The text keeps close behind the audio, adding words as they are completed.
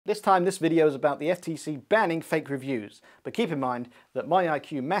This time this video is about the FTC banning fake reviews, but keep in mind that my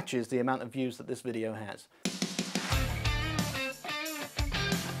IQ matches the amount of views that this video has.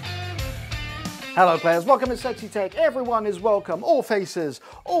 Hello players, welcome to Sexy Tech. Everyone is welcome, all faces,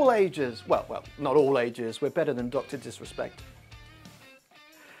 all ages. Well, not all ages, we're better than Dr. Disrespect.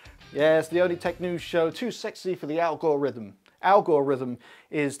 Yes, the only tech news show too sexy for the algorithm. Algorithm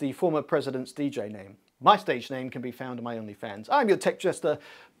is the former president's DJ name. My stage name can be found on my OnlyFans. I'm your tech jester,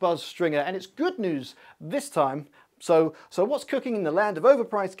 Buzz Stringer, and it's good news this time. So what's cooking in the land of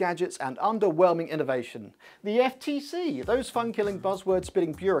overpriced gadgets and underwhelming innovation? The FTC, those fun-killing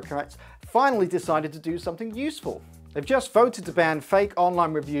buzzword-spitting bureaucrats, finally decided to do something useful. They've just voted to ban fake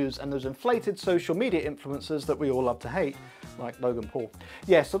online reviews and those inflated social media influencers that we all love to hate, like Logan Paul.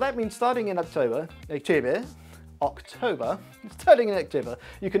 Yeah, so that means starting in October, starting in October,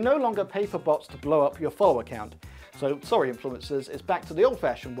 you can no longer pay for bots to blow up your follower count. So, sorry influencers, it's back to the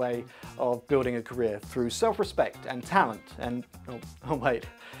old-fashioned way of building a career through self-respect and talent and... oh wait,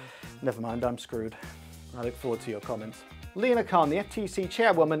 never mind, I'm screwed. I look forward to your comments. Lena Khan, the FTC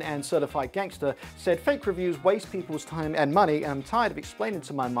chairwoman and certified gangster, said fake reviews waste people's time and money, and I'm tired of explaining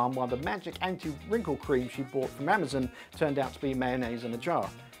to my mum why the magic anti-wrinkle cream she bought from Amazon turned out to be mayonnaise in a jar.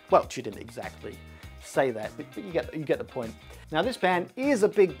 Well, she didn't exactly say that, but you get the point. Now this ban is a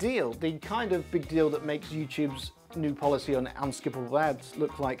big deal, the kind of big deal that makes YouTube's new policy on unskippable ads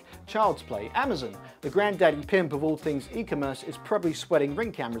look like child's play. Amazon, the granddaddy pimp of all things e-commerce, is probably sweating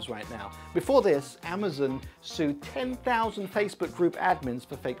Ring cameras right now. Before this, Amazon sued 10,000 Facebook group admins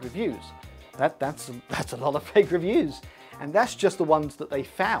for fake reviews. That's a lot of fake reviews, and that's just the ones that they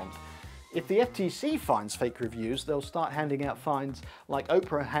found. If the FTC finds fake reviews, they'll start handing out fines like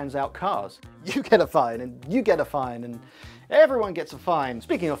Oprah hands out cars. You get a fine, and you get a fine, and everyone gets a fine.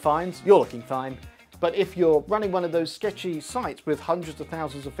 Speaking of fines, you're looking fine. But if you're running one of those sketchy sites with hundreds of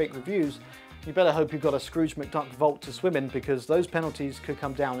thousands of fake reviews, you better hope you've got a Scrooge McDuck vault to swim in, because those penalties could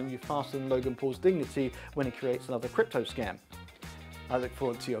come down on you faster than Logan Paul's dignity when he creates another crypto scam. I look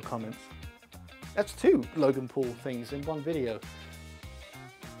forward to your comments. That's two Logan Paul things in one video.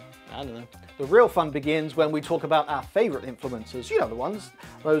 I don't know. The real fun begins when we talk about our favourite influencers. You know the ones.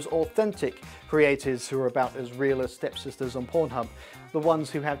 Those authentic creators who are about as real as stepsisters on Pornhub. The ones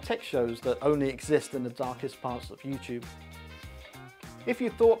who have tech shows that only exist in the darkest parts of YouTube. If you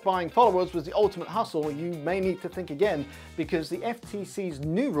thought buying followers was the ultimate hustle, you may need to think again, because the FTC's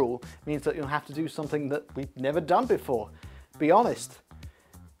new rule means that you'll have to do something that we've never done before. Be honest.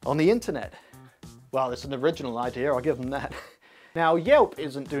 On the internet. Well, it's an original idea, I'll give them that. Now, Yelp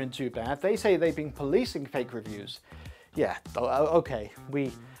isn't doing too bad. They say they've been policing fake reviews. Yeah, okay,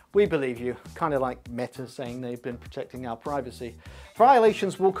 we believe you. Kind of like Meta saying they've been protecting our privacy.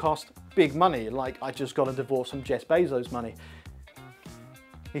 Violations will cost big money, like I just got a divorce from Jeff Bezos' money.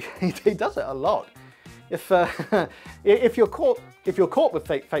 He does it a lot. If you're caught with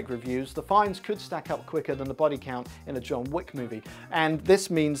fake reviews, the fines could stack up quicker than the body count in a John Wick movie. And this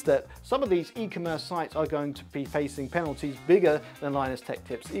means that some of these e-commerce sites are going to be facing penalties bigger than Linus Tech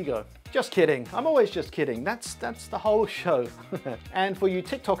Tips' ego. Just kidding. I'm always just kidding. That's the whole show. And for you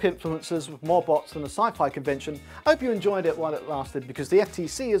TikTok influencers with more bots than a sci-fi convention, I hope you enjoyed it while it lasted, because the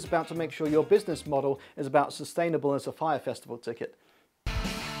FTC is about to make sure your business model is about as sustainable as a Fire Festival ticket.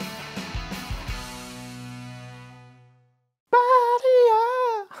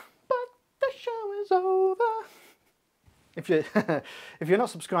 If you're not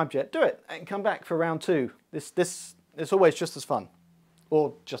subscribed yet, do it and come back for round 2. It's always just as fun,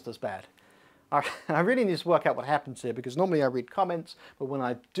 or just as bad. I really need to work out what happens here, because normally I read comments, but when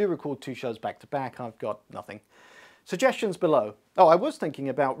I do record 2 shows back to back, I've got nothing. Suggestions below. Oh, I was thinking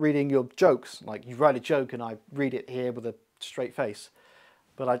about reading your jokes, like you write a joke and I read it here with a straight face,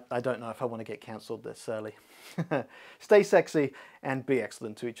 but I don't know if I want to get cancelled this early. Stay sexy and be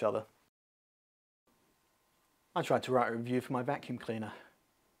excellent to each other. I tried to write a review for my vacuum cleaner,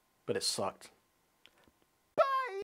 but it sucked.